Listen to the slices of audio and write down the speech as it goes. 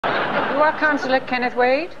You are Councillor Kenneth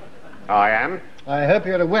Wade? I am. I hope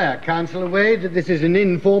you're aware, Councillor Wade, that this is an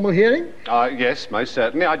informal hearing. Yes, most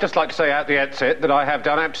certainly. I'd just like to say at the outset that I have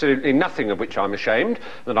done absolutely nothing of which I'm ashamed,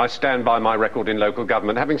 and I stand by my record in local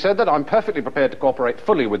government. Having said that, I'm perfectly prepared to cooperate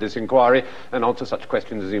fully with this inquiry and answer such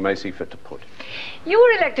questions as you may see fit to put. You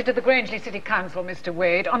were elected to the Grangeley City Council, Mr.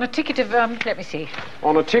 Wade, on a ticket of, let me see.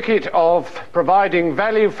 On a ticket of providing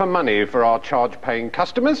value for money for our charge-paying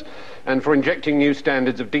customers and for injecting new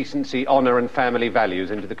standards of decency, honour and family values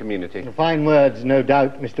into the community. Fine words, no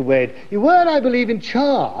doubt, Mr. Wade. You were, I believe, in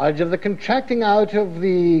charge of the contracting out of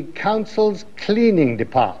the council's cleaning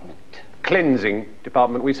department. Cleansing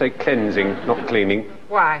department. We say cleansing, not cleaning.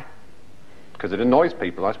 Why? Because it annoys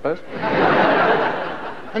people, I suppose.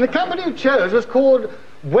 And the company you chose was called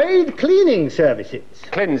Wade Cleaning Services.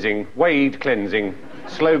 Cleansing. Wade Cleansing.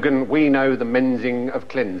 Slogan, we know the mensing of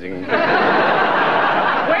cleansing. Wade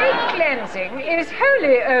Cleansing is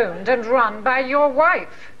wholly owned and run by your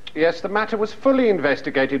wife. Yes, the matter was fully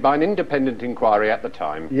investigated by an independent inquiry at the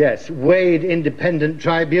time. Yes, Wade Independent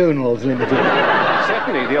Tribunals Limited.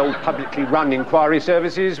 Certainly, the old publicly run inquiry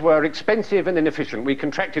services were expensive and inefficient. We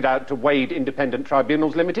contracted out to Wade Independent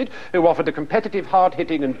Tribunals Limited, who offered a competitive,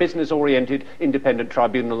 hard-hitting and business-oriented independent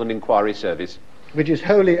tribunal and inquiry service. Which is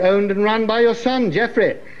wholly owned and run by your son,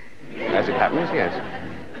 Geoffrey. As it happens, yes.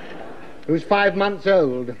 Who's 5 months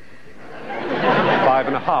old.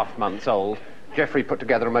 5.5 months old. Geoffrey put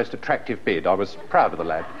together a most attractive bid. I was proud of the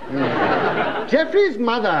lad. Geoffrey's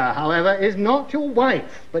mother, however, is not your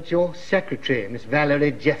wife, but your secretary, Miss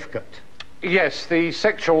Valerie Jeffcott. Yes, the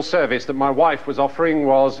sexual service that my wife was offering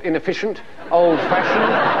was inefficient,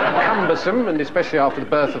 old-fashioned, cumbersome, and especially after the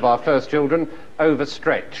birth of our first children,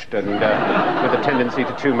 overstretched and with a tendency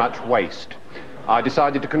to too much waste. I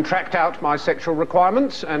decided to contract out my sexual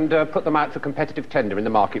requirements and put them out for competitive tender in the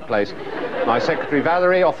marketplace. My secretary,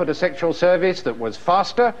 Valerie, offered a sexual service that was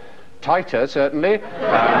faster, tighter, certainly,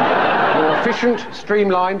 more efficient,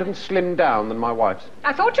 streamlined and slimmed down than my wife's.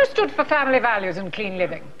 I thought you stood for family values and clean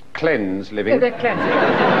living. Cleanse living.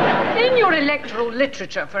 Cleansing. In your electoral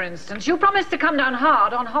literature, for instance, you promised to come down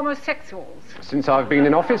hard on homosexuals. Since I've been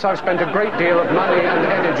in office, I've spent a great deal of money and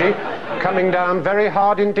energy coming down very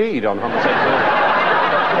hard indeed on homosexuals.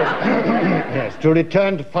 Yes, to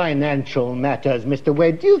return to financial matters, Mr.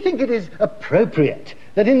 Wade, do you think it is appropriate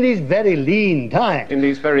that in these very lean times... In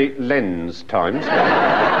these very lens times?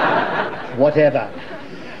 Whatever.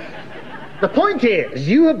 The point is,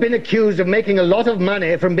 you have been accused of making a lot of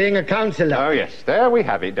money from being a councillor. Oh, yes, there we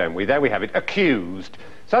have it, don't we? There we have it. Accused.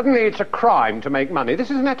 Suddenly it's a crime to make money. This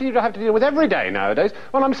is an attitude I have to deal with every day nowadays.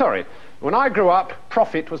 Well, I'm sorry. When I grew up,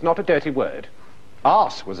 profit was not a dirty word.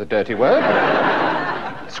 Arse was a dirty word.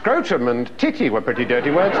 Scrotum and titty were pretty dirty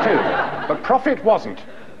words too. But profit wasn't.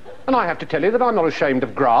 And I have to tell you that I'm not ashamed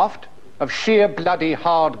of graft, of sheer bloody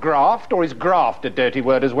hard graft, or is graft a dirty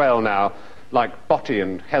word as well now, like body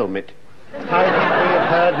and helmet? I think we have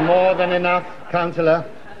heard more than enough, Councillor.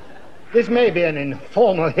 This may be an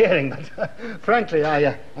informal hearing, but frankly,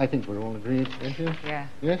 I think we're all agreed, don't you? Yeah.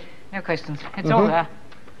 Yes? No questions. It's all there.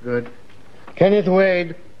 Good. Kenneth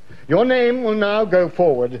Wade, your name will now go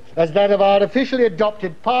forward as that of our officially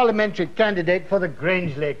adopted parliamentary candidate for the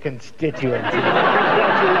Grangeley constituency.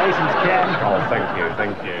 Congratulations, Ken. Oh, thank you,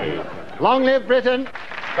 thank you. Long live Britain.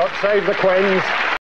 God save the Queens.